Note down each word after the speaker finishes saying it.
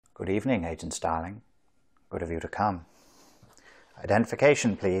Good evening, Agent Starling. Good of you to come.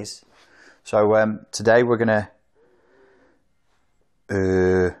 Identification, please. So today we're going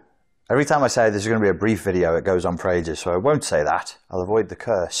to... every time I say this is going to be a brief video, it goes on for ages, so I won't say that. I'll avoid the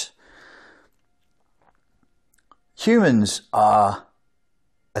curse. Humans are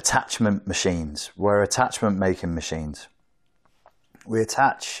attachment machines. We're attachment-making machines. We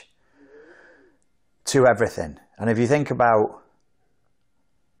attach to everything. And if you think about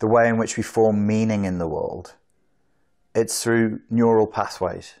the way in which we form meaning in the world, it's through neural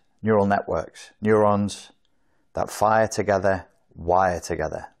pathways, neural networks, neurons that fire together, wire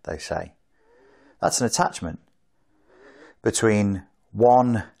together, they say. That's an attachment between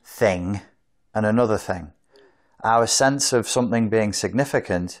one thing and another thing. Our sense of something being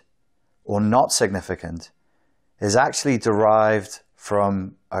significant or not significant is actually derived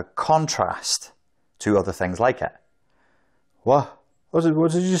from a contrast to other things like it. What?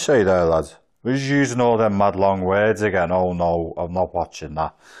 What did you say there, lad? We're just using all them mad long words again. Oh no, I'm not watching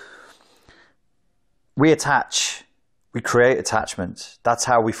that. We attach, we create attachments. That's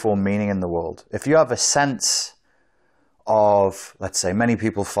how we form meaning in the world. If you have a sense of, let's say, many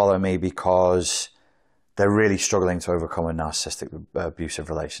people follow me because they're really struggling to overcome a narcissistic abusive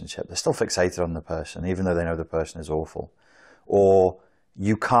relationship. They're still fixated on the person, even though they know the person is awful. Or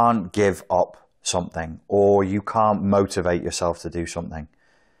you can't give up something, or you can't motivate yourself to do something.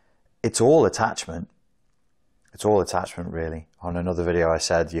 It's all attachment. It's all attachment, really. On another video I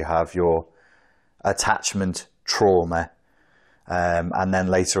said you have your attachment trauma, and then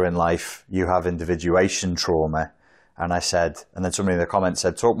later in life you have individuation trauma. And I said, and then somebody in the comments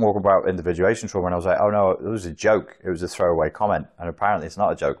said, talk more about individuation trauma. And I was like, oh no, it was a joke. It was a throwaway comment. And apparently it's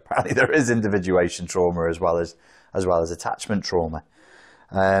not a joke. Apparently there is individuation trauma as well as attachment trauma.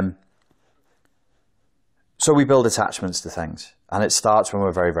 So we build attachments to things, and it starts when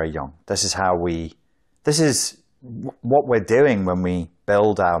we're very, very young. This is what we're doing when we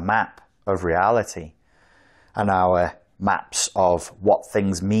build our map of reality and our maps of what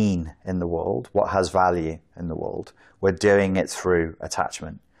things mean in the world, what has value in the world. We're doing it through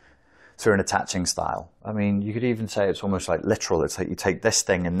attachment, through an attaching style. I mean, you could even say it's almost like literal. It's like you take this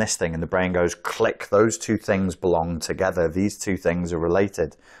thing, and the brain goes, click, those two things belong together. These two things are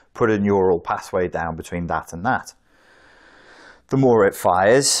related. Put a neural pathway down between that and that. The more it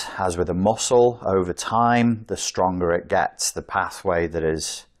fires, as with a muscle, over time, the stronger it gets. The pathway that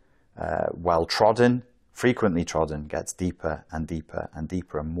is well trodden, frequently trodden, gets deeper and deeper and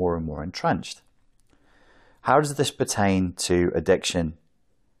deeper and more entrenched. How does this pertain to addiction,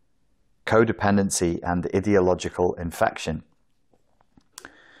 codependency, and ideological infection?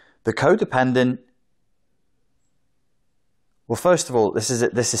 The codependent, well, first of all, this is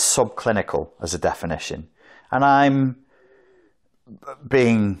subclinical as a definition, and I'm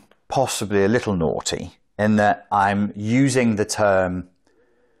being possibly a little naughty in that I'm using the term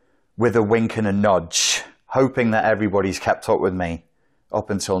with a wink and a nudge, hoping that everybody's kept up with me up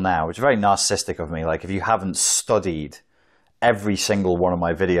until now, which is very narcissistic of me. Like, if you haven't studied every single one of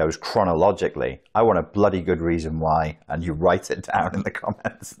my videos chronologically, I want a bloody good reason why, and you write it down in the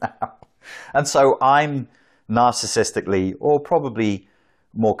comments now. And so I'm narcissistically, or probably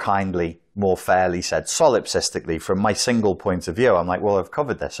more kindly, more fairly said, solipsistically, from my single point of view, I'm like, well, I've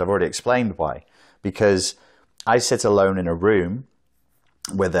covered this. I've already explained why. Because I sit alone in a room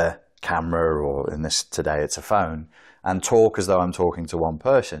with a camera, or in this today, it's a phone, and talk as though I'm talking to one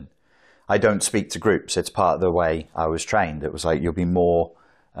person. I don't speak to groups. It's part of the way I was trained. It was like, you'll be more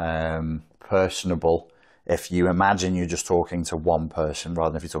personable if you imagine you're just talking to one person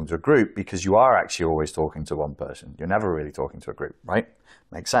rather than if you're talking to a group, because you are actually always talking to one person. You're never really talking to a group, right?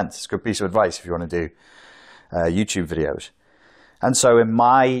 Makes sense. It's a good piece of advice if you want to do YouTube videos. And so in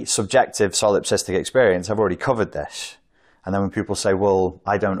my subjective solipsistic experience, I've already covered this. And then when people say, well,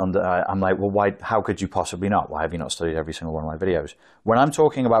 I'm like, well, why? How could you possibly not? Why have you not studied every single one of my videos? When I'm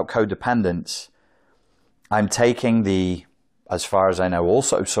talking about codependence, I'm taking the, as far as I know,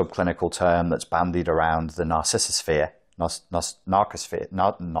 also subclinical term that's bandied around, the narcissosphere,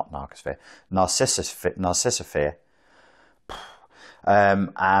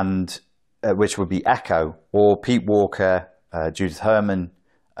 and which would be echo, or Pete Walker, Judith Herman,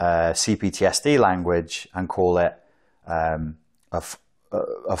 CPTSD language, and call it a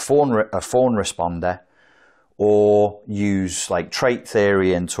fawn responder, or use like trait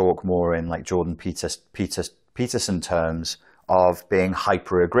theory and talk more in like Jordan Peterson terms of being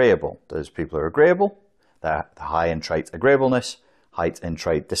hyper agreeable. Those people are agreeable, they're high in trait agreeableness, high in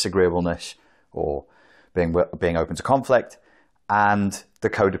trait disagreeableness, or being open to conflict, and the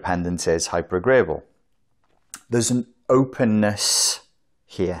codependent is hyper agreeable. There's an openness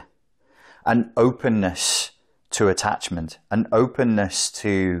here an openness to attachment, an openness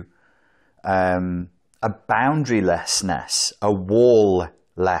to a boundarylessness, a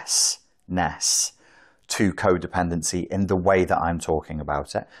wall-lessness to codependency in the way that I'm talking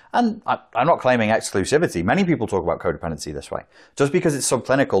about it. And I'm not claiming exclusivity. Many people talk about codependency this way. Just because it's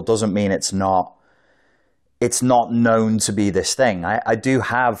subclinical doesn't mean it's not known to be this thing. I do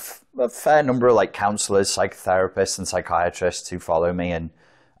have a fair number of like counselors, psychotherapists, and psychiatrists who follow me, and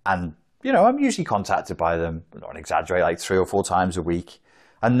you know, I'm usually contacted by them, I don't exaggerate, like 3 or 4 times a week.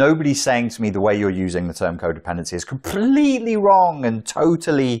 And nobody's saying to me the way you're using the term codependency is completely wrong and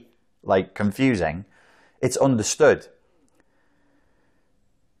totally like confusing. It's understood.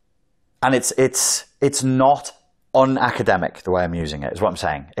 And it's not unacademic the way I'm using it, is what I'm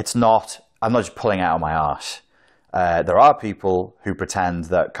saying. I'm not just pulling it out of my arse. There are people who pretend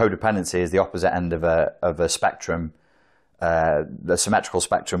that codependency is the opposite end of a spectrum, the symmetrical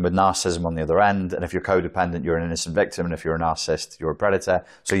spectrum, with narcissism on the other end. And if you're codependent, you're an innocent victim. And if you're a narcissist, you're a predator.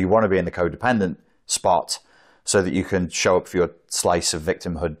 So you want to be in the codependent spot so that you can show up for your slice of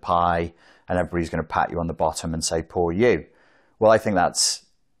victimhood pie, and everybody's going to pat you on the bottom and say, poor you. Well, I think that's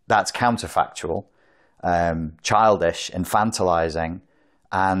counterfactual, childish, infantilizing,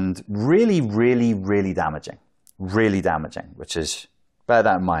 and really, really, really damaging. Really damaging, which is, bear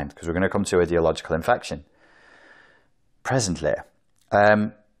that in mind, because we're going to come to ideological infection presently.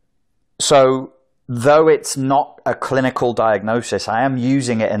 So, though it's not a clinical diagnosis, I am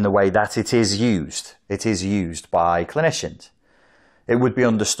using it in the way that it is used. It is used by clinicians. It would be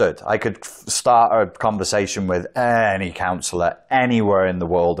understood. I could start a conversation with any counsellor anywhere in the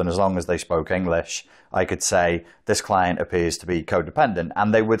world, and as long as they spoke English, I could say, this client appears to be codependent,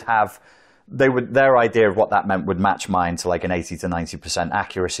 and their idea of what that meant would match mine to like an 80 to 90%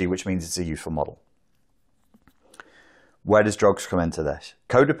 accuracy, which means it's a useful model. Where does drugs come into this?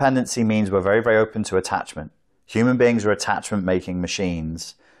 Codependency means we're very, very open to attachment. Human beings are attachment-making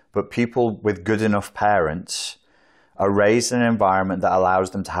machines, but people with good enough parents are raised in an environment that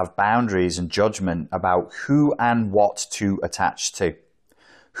allows them to have boundaries and judgment about who and what to attach to,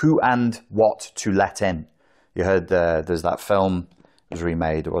 who and what to let in. You heard there's that film, it was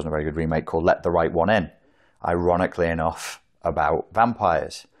remade, it wasn't a very good remake, called Let the Right One In, ironically enough, about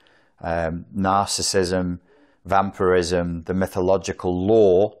vampires. Narcissism, vampirism, the mythological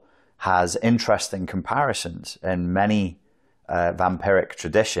lore has interesting comparisons in many vampiric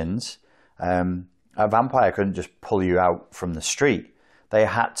traditions. A vampire couldn't just pull you out from the street. They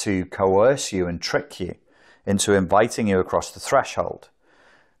had to coerce you and trick you into inviting you across the threshold,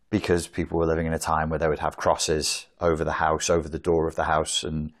 because people were living in a time where they would have crosses over the house, over the door of the house,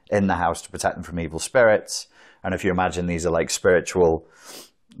 and in the house to protect them from evil spirits. And if you imagine these are like spiritual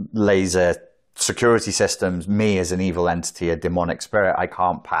laser security systems, me as an evil entity, a demonic spirit, I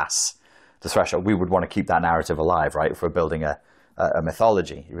can't pass the threshold. We would want to keep that narrative alive, right? If we're building a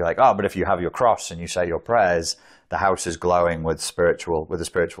mythology, you'd be like, oh, but if you have your cross and you say your prayers, the house is glowing with a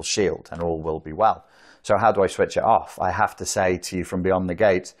spiritual shield, and all will be well. So how do I switch it off? I have to say to you from beyond the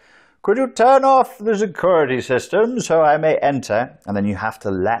gate, could you turn off the security system so I may enter? And then you have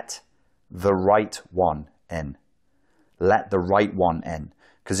to let the right one in. Let the right one in.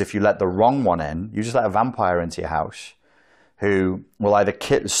 Because if you let the wrong one in, you just let a vampire into your house who will either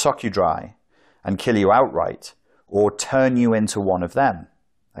suck you dry and kill you outright, or turn you into one of them.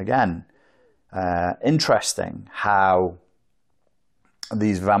 Again, interesting how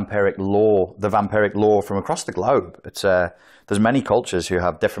the vampiric lore from across the globe. There's many cultures who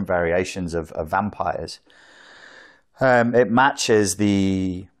have different variations of vampires. It matches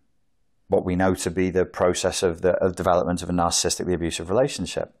what we know to be the process of development of a narcissistically abusive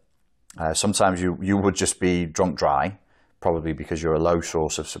relationship. Sometimes you would just be drunk dry, probably because you're a low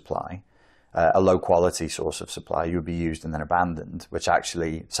source of supply, a low quality source of supply. You would be used and then abandoned, which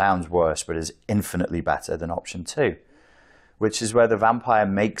actually sounds worse, but is infinitely better than option 2. Which is where the vampire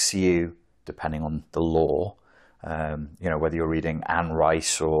makes you, depending on the lore, whether you're reading Anne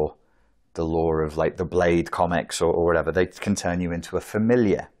Rice or the lore of like the Blade comics or whatever, they can turn you into a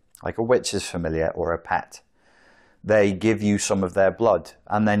familiar, like a witch's familiar or a pet. They give you some of their blood,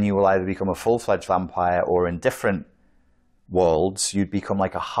 and then you will either become a full-fledged vampire, or in different worlds, you'd become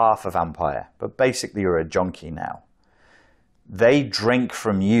like a half a vampire. But basically, you're a junkie now. They drink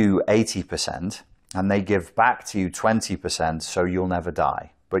from you 80%, and they give back to you 20%, so you'll never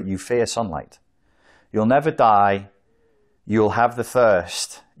die. But you fear sunlight. You'll never die. You'll have the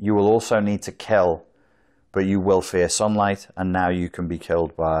thirst. You will also need to kill, but you will fear sunlight, and now you can be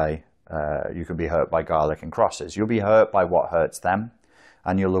killed by, you can be hurt by garlic and crosses. You'll be hurt by what hurts them,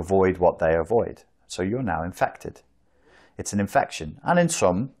 and you'll avoid what they avoid. So you're now infected. It's an infection. And in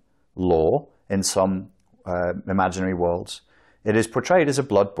some lore, in some imaginary worlds, it is portrayed as a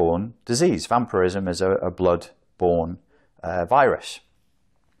blood-borne disease. Vampirism is a blood-borne virus.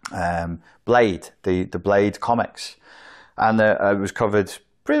 Blade, the Blade comics, and it was covered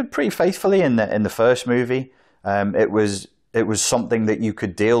pretty faithfully in the first movie. It was something that you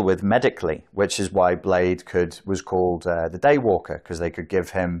could deal with medically, which is why Blade was called the Daywalker, because they could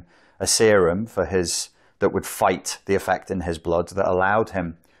give him a serum that would fight the effect in his blood that allowed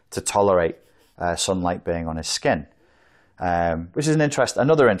him to tolerate sunlight being on his skin, which is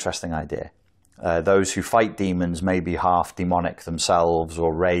another interesting idea. Those who fight demons may be half demonic themselves,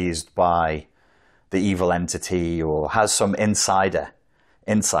 or raised by the evil entity, or has some insider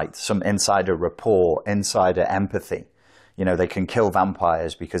insight, some insider rapport, insider empathy. You know, they can kill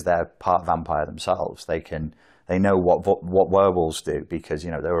vampires because they're part vampire themselves. They know what werewolves do because,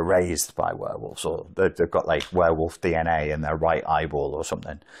 you know, they were raised by werewolves, or they've got like werewolf DNA in their right eyeball or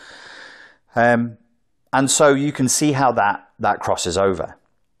something. And so you can see how that crosses over.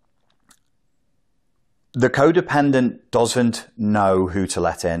 The codependent doesn't know who to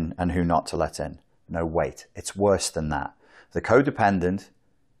let in and who not to let in. No, wait, it's worse than that. The codependent,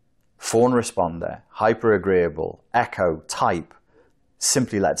 fawn responder, hyper agreeable, echo type,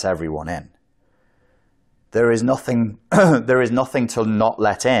 simply lets everyone in. There is nothing to not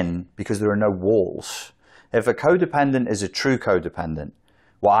let in because there are no walls. If a codependent is a true codependent,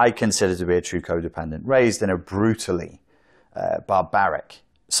 what I consider to be a true codependent, raised in a brutally barbaric,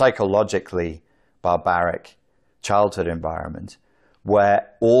 psychologically barbaric childhood environment, where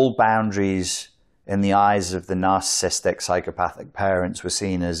all boundaries in the eyes of the narcissistic, psychopathic parents were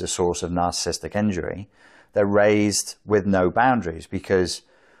seen as a source of narcissistic injury, they're raised with no boundaries. Because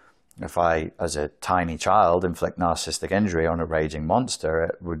if I, as a tiny child, inflict narcissistic injury on a raging monster,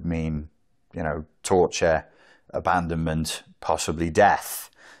 it would mean, you know, torture, abandonment, possibly death.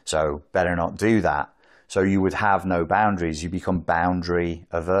 So better not do that. So you would have no boundaries. You become boundary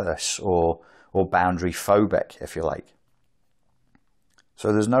averse or boundary phobic, if you like.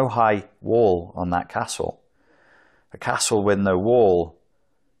 So there's no high wall on that castle. A castle with no wall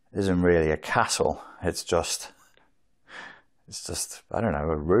isn't really a castle. It's just, I don't know,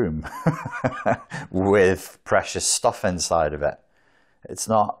 a room with precious stuff inside of it. It's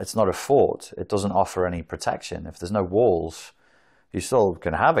not a fort. It doesn't offer any protection. If there's no walls, you still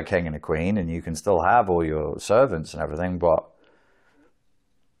can have a king and a queen, and you can still have all your servants and everything, but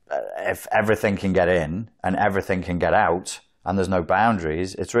if everything can get in and everything can get out and there's no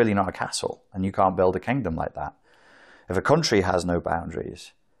boundaries, it's really not a castle, and you can't build a kingdom like that. If a country has no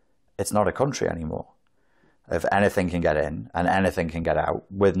boundaries, it's not a country anymore. If anything can get in and anything can get out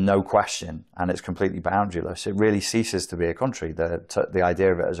with no question, and it's completely boundaryless, it really ceases to be a country. The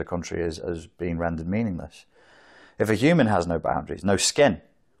idea of it as a country is being rendered meaningless. If a human has no boundaries, no skin,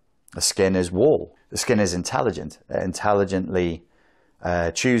 the skin is wall. The skin is intelligent. It intelligently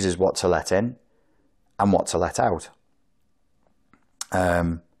chooses what to let in and what to let out.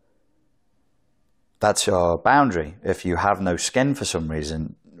 That's your boundary. If you have no skin for some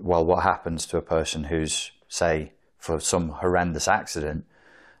reason, well, what happens to a person who's, say, for some horrendous accident,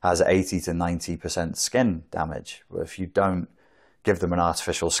 has 80 to 90% skin damage? Well, if you don't give them an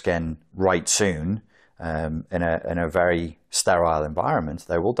artificial skin right soon, in a very sterile environment,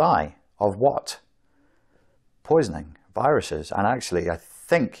 they will die. Of what? Poisoning, viruses. And actually, I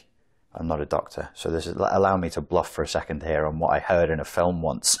think, I'm not a doctor, so this is, allow me to bluff for a second here on what I heard in a film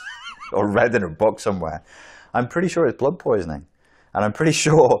once or read in a book somewhere. I'm pretty sure it's blood poisoning. And I'm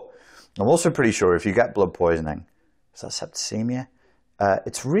also pretty sure if you get blood poisoning, is that septicemia?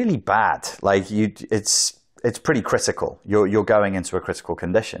 It's really bad. Like it's pretty critical. You're going into a critical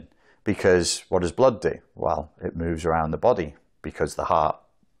condition, because what does blood do? Well, it moves around the body because the heart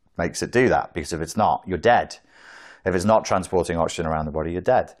makes it do that. Because if it's not, you're dead. If it's not transporting oxygen around the body, you're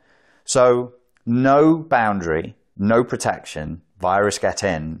dead. So no boundary, no protection, virus get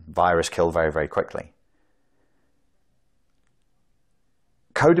in, virus kill very, very quickly.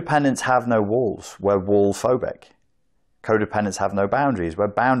 Codependents have no walls. We're wall phobic. Codependents have no boundaries. We're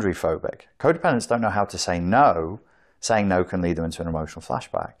boundary phobic. Codependents don't know how to say no. Saying no can lead them into an emotional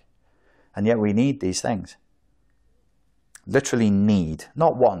flashback. And yet we need these things. Literally need,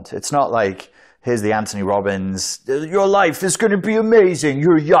 not want. It's not like, here's the Anthony Robbins, your life is going to be amazing.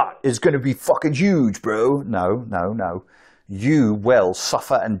 Your yacht is going to be fucking huge, bro. No, no, no. You will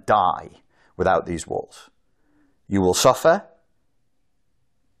suffer and die without these walls. You will suffer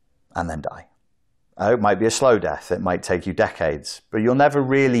and then die. It might be a slow death. It might take you decades, but you'll never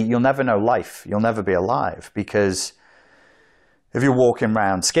know life. You'll never be alive, because if you're walking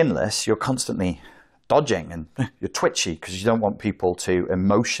around skinless, you're constantly dodging and you're twitchy because you don't want people to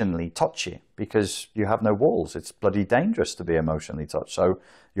emotionally touch you because you have no walls. It's bloody dangerous to be emotionally touched. So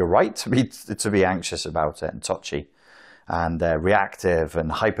you're right to be anxious about it and touchy and reactive and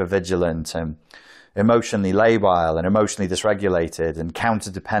hypervigilant and emotionally labile and emotionally dysregulated and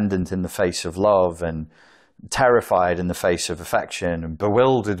counter-dependent in the face of love and terrified in the face of affection and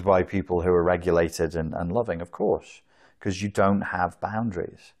bewildered by people who are regulated and loving, of course, because you don't have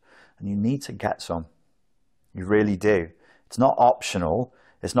boundaries and you need to get some. You really do. It's not optional.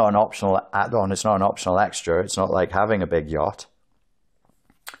 It's not an optional add-on. It's not an optional extra. It's not like having a big yacht.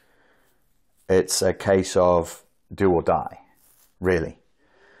 It's a case of do or die, really.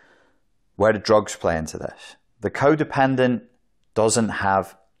 Where do drugs play into this? The codependent doesn't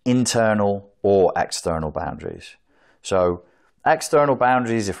have internal or external boundaries. So external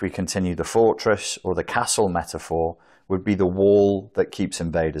boundaries, if we continue the fortress or the castle metaphor, would be the wall that keeps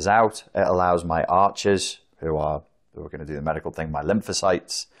invaders out. It allows my archers, who are going to do the medical thing, my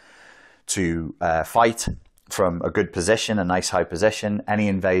lymphocytes, to fight from a good position, a nice high position, any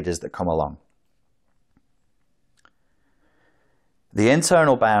invaders that come along. The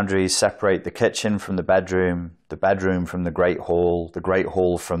internal boundaries separate the kitchen from the bedroom from the great hall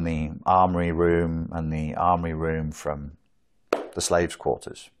from the armory room, and the armory room from the slaves'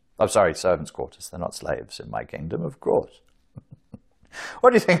 quarters. I'm sorry, servants' quarters. They're not slaves in my kingdom, of course.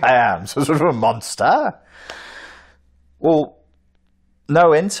 What do you think I am? Some sort of a monster? Well,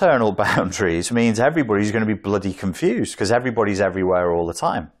 no internal boundaries means everybody's going to be bloody confused because everybody's everywhere all the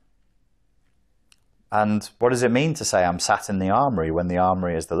time. And what does it mean to say I'm sat in the armory when the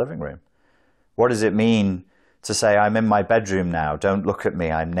armory is the living room? What does it mean to say I'm in my bedroom now, don't look at me,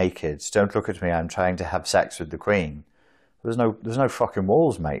 I'm naked, don't look at me, I'm trying to have sex with the Queen? There's no fucking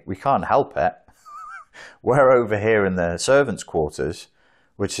walls, mate. We can't help it. We're over here in the servants' quarters,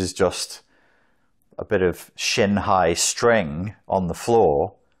 which is just a bit of shin-high string on the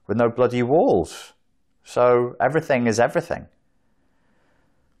floor with no bloody walls. So everything is everything.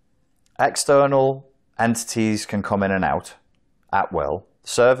 External entities can come in and out at will.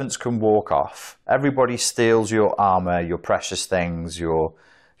 Servants can walk off. Everybody steals your armor, your precious things, your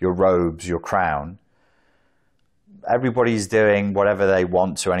robes, your crown. Everybody's doing whatever they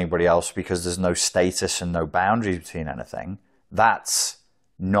want to anybody else because there's no status and no boundaries between anything. That's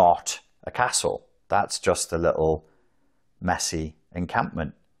not a castle. That's just a little messy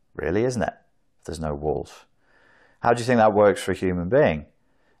encampment, really, isn't it? If there's no walls. How do you think that works for a human being?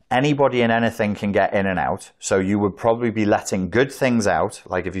 Anybody and anything can get in and out. So you would probably be letting good things out.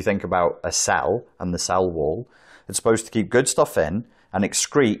 Like if you think about a cell and the cell wall, it's supposed to keep good stuff in and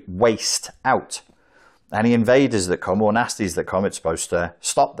excrete waste out. Any invaders that come or nasties that come, it's supposed to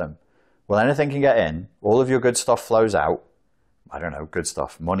stop them. Well, anything can get in. All of your good stuff flows out. I don't know, good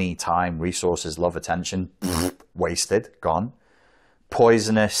stuff. Money, time, resources, love, attention. Wasted, gone.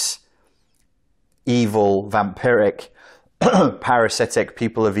 Poisonous, evil, vampiric, parasitic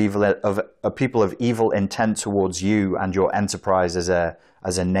people of evil intent towards you and your enterprise as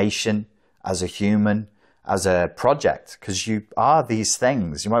a nation, as a human, as a project, because you are these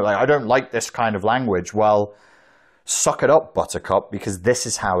things. You might be like, I don't like this kind of language. Well, suck it up, buttercup, because this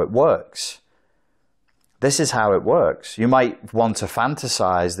is how it works. This is how it works. You might want to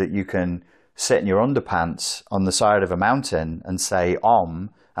fantasize that you can sit in your underpants on the side of a mountain and say Om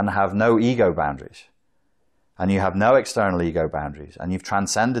and have no ego boundaries. And you have no external ego boundaries. And you've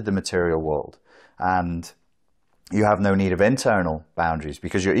transcended the material world. And you have no need of internal boundaries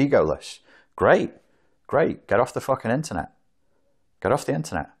because you're egoless. Great. Great. Get off the fucking internet. Get off the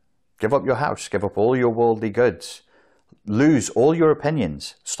internet. Give up your house. Give up all your worldly goods. Lose all your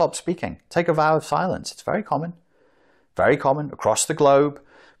opinions. Stop speaking. Take a vow of silence. It's very common. Very common across the globe.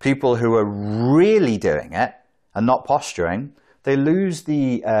 People who are really doing it and not posturing, they lose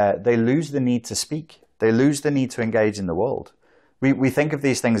the need to speak. They lose the need to engage in the world. We think of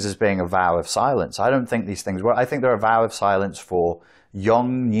these things as being a vow of silence. I don't think these things were. I think they're a vow of silence for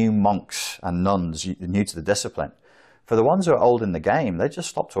young, new monks and nuns new to the discipline. For the ones who are old in the game, they just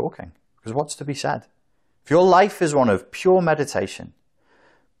stop talking. Because what's to be said? If your life is one of pure meditation,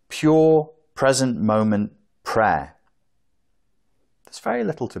 pure present moment prayer, there's very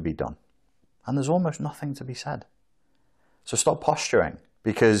little to be done. And there's almost nothing to be said. So stop posturing,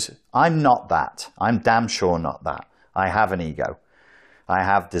 because I'm not that. I'm damn sure not that. I have an ego. I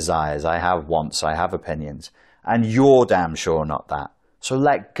have desires. I have wants. I have opinions. And you're damn sure not that. So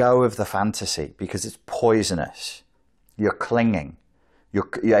let go of the fantasy, because it's poisonous. You're clinging.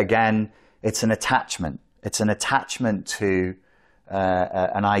 Again, it's an attachment. It's an attachment to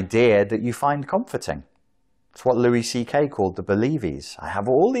an idea that you find comforting. It's what Louis C.K. called the believies. I have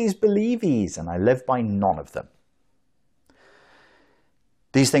all these believies and I live by none of them.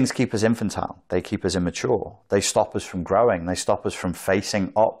 These things keep us infantile. They keep us immature. They stop us from growing. They stop us from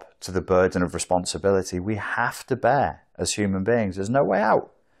facing up to the burden of responsibility we have to bear as human beings. There's no way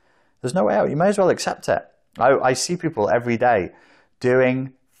out. There's no way out. You may as well accept it. I see people every day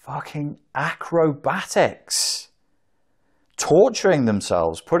doing fucking acrobatics, torturing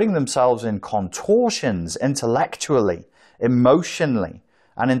themselves, putting themselves in contortions intellectually, emotionally,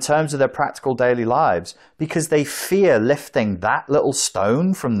 and in terms of their practical daily lives, because they fear lifting that little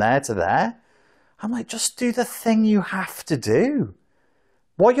stone from there to there. I'm like, just do the thing you have to do.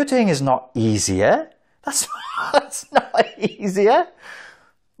 What you're doing is not easier. That's not easier.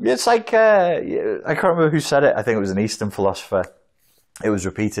 It's like, I can't remember who said it. I think it was an Eastern philosopher. It was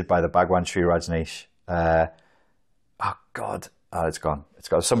repeated by the Bhagwan Sri Rajneesh. Oh God, it's gone. It's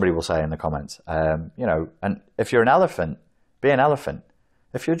gone. Somebody will say in the comments, and if you're an elephant, be an elephant.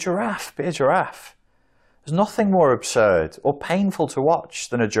 If you're a giraffe, be a giraffe. There's nothing more absurd or painful to watch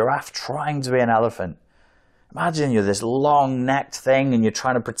than a giraffe trying to be an elephant. Imagine you're this long-necked thing and you're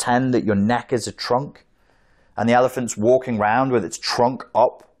trying to pretend that your neck is a trunk, and the elephant's walking around with its trunk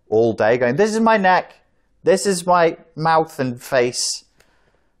up all day going, this is my neck, this is my mouth and face.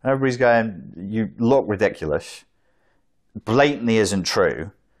 And everybody's going, you look ridiculous, blatantly isn't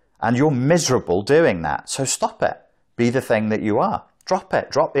true, and you're miserable doing that. So stop it. Be the thing that you are. Drop it.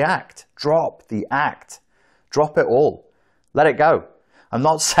 Drop the act. Drop the act. Drop it all. Let it go. I'm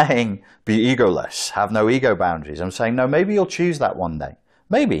not saying be egoless, have no ego boundaries. I'm saying, no, maybe you'll choose that one day.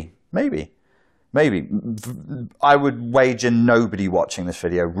 Maybe. I would wager nobody watching this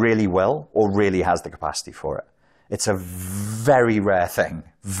video really will or really has the capacity for it. It's a very rare thing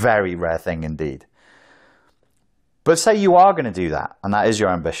indeed. But say you are going to do that, and that is your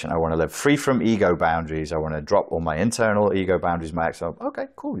ambition. I want to live free from ego boundaries. I want to drop all my internal ego boundaries, my external. Okay,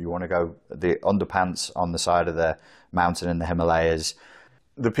 cool. You want to go the underpants on the side of the mountain in the Himalayas.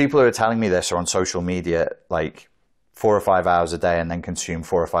 The people who are telling me this are on social media like 4 or 5 hours a day and then consume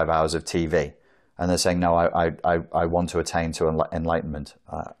 4 or 5 hours of TV. And they're saying, no, I want to attain to enlightenment.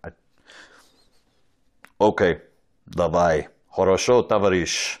 Okay, давай, хорошо,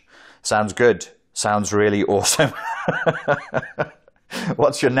 товарищ. Sounds good. Sounds really awesome.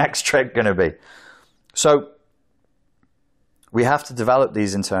 What's your next trick going to be? So we have to develop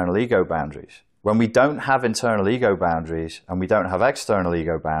these internal ego boundaries. When we don't have internal ego boundaries and we don't have external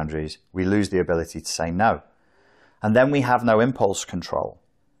ego boundaries, we lose the ability to say no. And then we have no impulse control.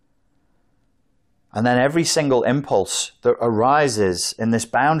 And then every single impulse that arises in this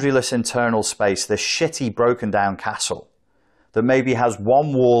boundaryless internal space, this shitty broken down castle that maybe has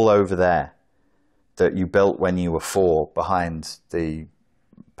one wall over there that you built when you were 4 behind the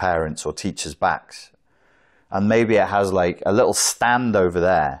parents' or teachers' backs. And maybe it has like a little stand over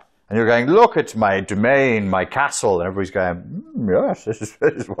there. And you're going, look at my domain, my castle. And everybody's going, yes, this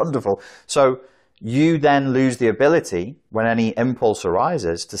is wonderful. So you then lose the ability, when any impulse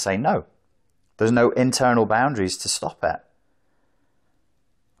arises, to say no. There's no internal boundaries to stop it.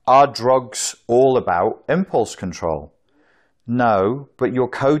 Are drugs all about impulse control? No, but you're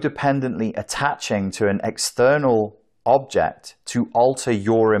codependently attaching to an external object to alter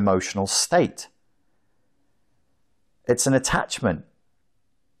your emotional state. It's an attachment.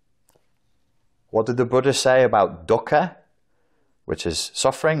 What did the Buddha say about dukkha, which is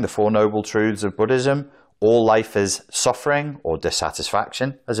suffering, the 4 noble truths of Buddhism? All life is suffering or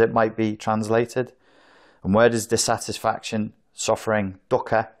dissatisfaction, as it might be translated. And where does dissatisfaction, suffering,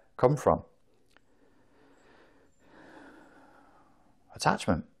 dukkha come from?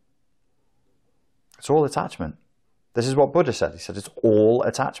 Attachment. It's all attachment. This is what Buddha said. He said it's all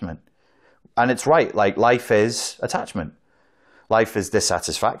attachment. And it's right, like life is attachment. Life is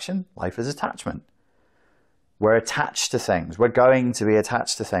dissatisfaction. Life is attachment. We're attached to things. We're going to be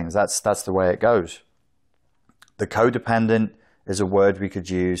attached to things. That's the way it goes. The codependent is a word we could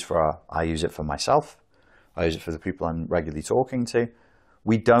use for I use it for myself. I use it for the people I'm regularly talking to.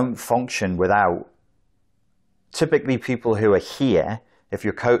 We don't function without, typically people who are here, if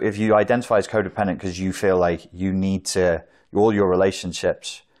you identify as codependent because you feel like you need to, all your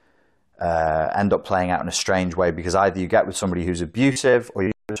relationships end up playing out in a strange way because either you get with somebody who's abusive or you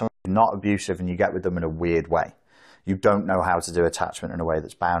get with somebody who's not abusive and you get with them in a weird way. You don't know how to do attachment in a way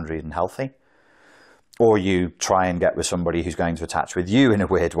that's boundaried and healthy. Or you try and get with somebody who's going to attach with you in a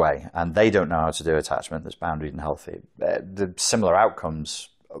weird way and they don't know how to do attachment that's boundaried and healthy. The similar outcomes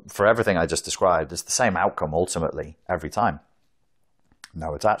for everything I just described is the same outcome ultimately every time.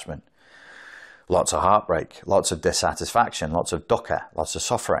 No attachment. Lots of heartbreak, lots of dissatisfaction, lots of dukkha, lots of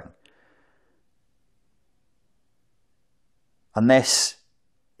suffering. And this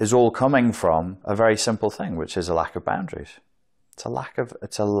is all coming from a very simple thing, which is a lack of boundaries. It's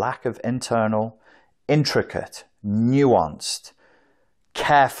a lack of internal, intricate, nuanced,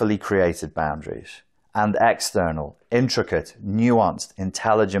 carefully created boundaries, and external, intricate, nuanced,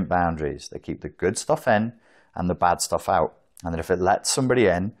 intelligent boundaries that keep the good stuff in and the bad stuff out. And that if it lets somebody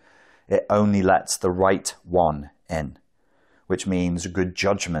in, it only lets the right one in, which means good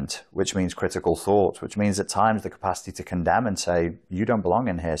judgment, which means critical thought, which means at times the capacity to condemn and say, you don't belong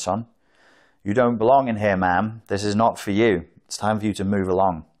in here, son. You don't belong in here, ma'am. This is not for you. It's time for you to move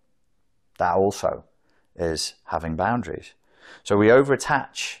along. That also is having boundaries. So we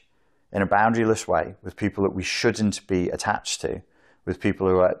overattach in a boundaryless way with people that we shouldn't be attached to, with people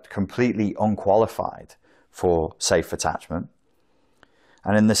who are completely unqualified for safe attachment.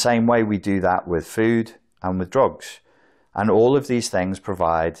 And in the same way, we do that with food and with drugs. And all of these things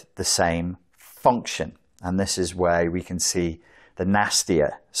provide the same function. And this is where we can see the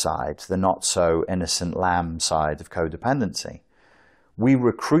nastier side, the not so innocent lamb side of codependency. We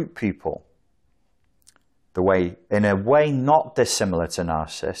recruit people in a way not dissimilar to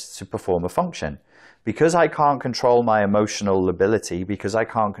narcissists to perform a function. Because I can't control my emotional lability, because I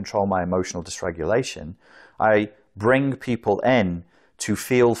can't control my emotional dysregulation, I bring people in to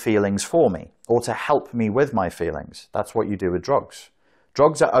feel feelings for me or to help me with my feelings. That's what you do with drugs.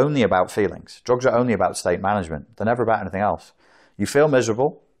 Drugs are only about feelings. Drugs are only about state management. They're never about anything else. You feel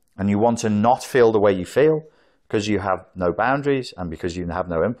miserable and you want to not feel the way you feel because you have no boundaries and because you have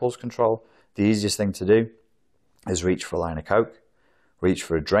no impulse control. The easiest thing to do is reach for a line of Coke, reach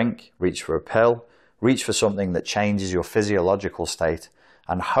for a drink, reach for a pill, reach for something that changes your physiological state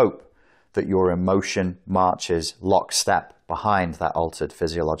and hope that your emotion marches lockstep behind that altered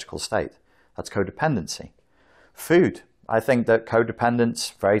physiological state. That's codependency. Food. I think that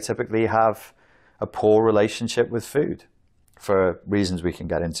codependents very typically have a poor relationship with food for reasons we can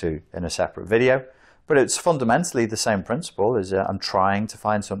get into in a separate video. But it's fundamentally the same principle, is I'm trying to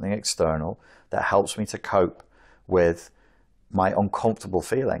find something external that helps me to cope with my uncomfortable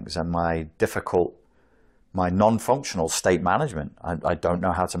feelings and my non-functional state management. I don't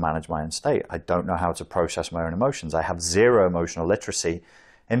know how to manage my own state. I don't know how to process my own emotions. I have zero emotional literacy.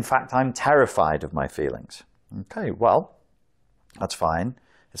 In fact, I'm terrified of my feelings. Okay, well, that's fine.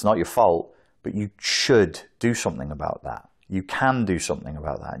 It's not your fault, but you should do something about that. You can do something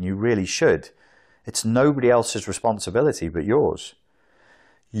about that, and you really should. It's nobody else's responsibility but yours.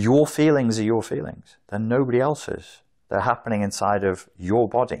 Your feelings are your feelings. They're nobody else's. They're happening inside of your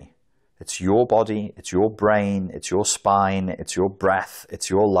body. It's your body, it's your brain, it's your spine, it's your breath, it's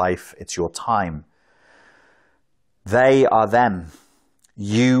your life, it's your time. They are them.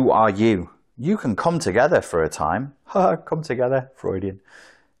 You are you. You can come together for a time. Come together, Freudian.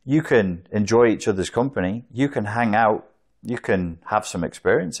 You can enjoy each other's company. You can hang out. You can have some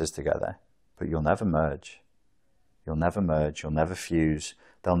experiences together, but you'll never merge. You'll never merge. You'll never fuse.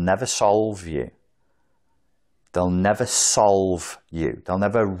 They'll never solve you. They'll never solve you. They'll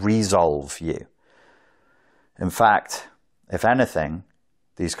never resolve you. In fact, if anything,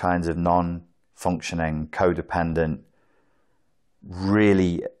 these kinds of non-functioning, codependent,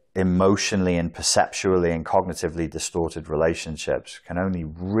 really emotionally and perceptually and cognitively distorted relationships can only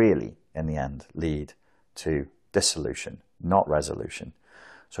really, in the end, lead to dissolution, not resolution.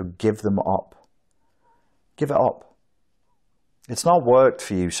 So give them up. Give it up. It's not worked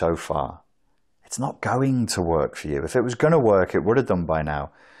for you so far. It's not going to work for you. If it was going to work, it would have done by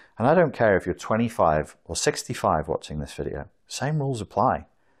now. And I don't care if you're 25 or 65 watching this video. Same rules apply.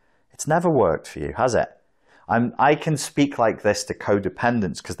 It's never worked for you, has it? I can speak like this to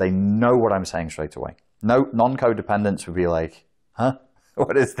codependents because they know what I'm saying straight away. No, non-codependents would be like, huh?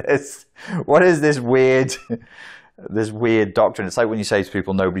 What is this? What is this weird doctrine? It's like when you say to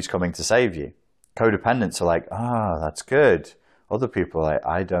people, nobody's coming to save you. Codependents are like, that's good. Other people are like,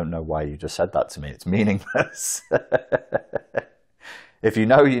 I don't know why you just said that to me. It's meaningless. If you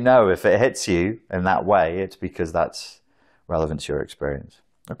know, you know. If it hits you in that way, it's because that's relevant to your experience.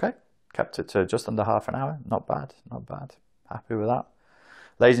 Okay, kept it to just under half an hour. Not bad, not bad. Happy with that.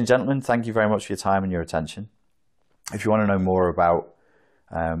 Ladies and gentlemen, thank you very much for your time and your attention. If you want to know more about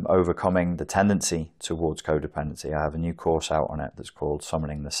overcoming the tendency towards codependency, I have a new course out on it that's called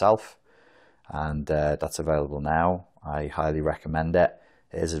Summoning the Self, and that's available now. I highly recommend it.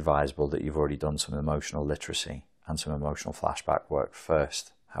 It is advisable that you've already done some emotional literacy and some emotional flashback work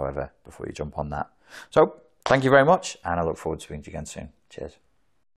first, however, before you jump on that. So, thank you very much, and I look forward to speaking to you again soon. Cheers.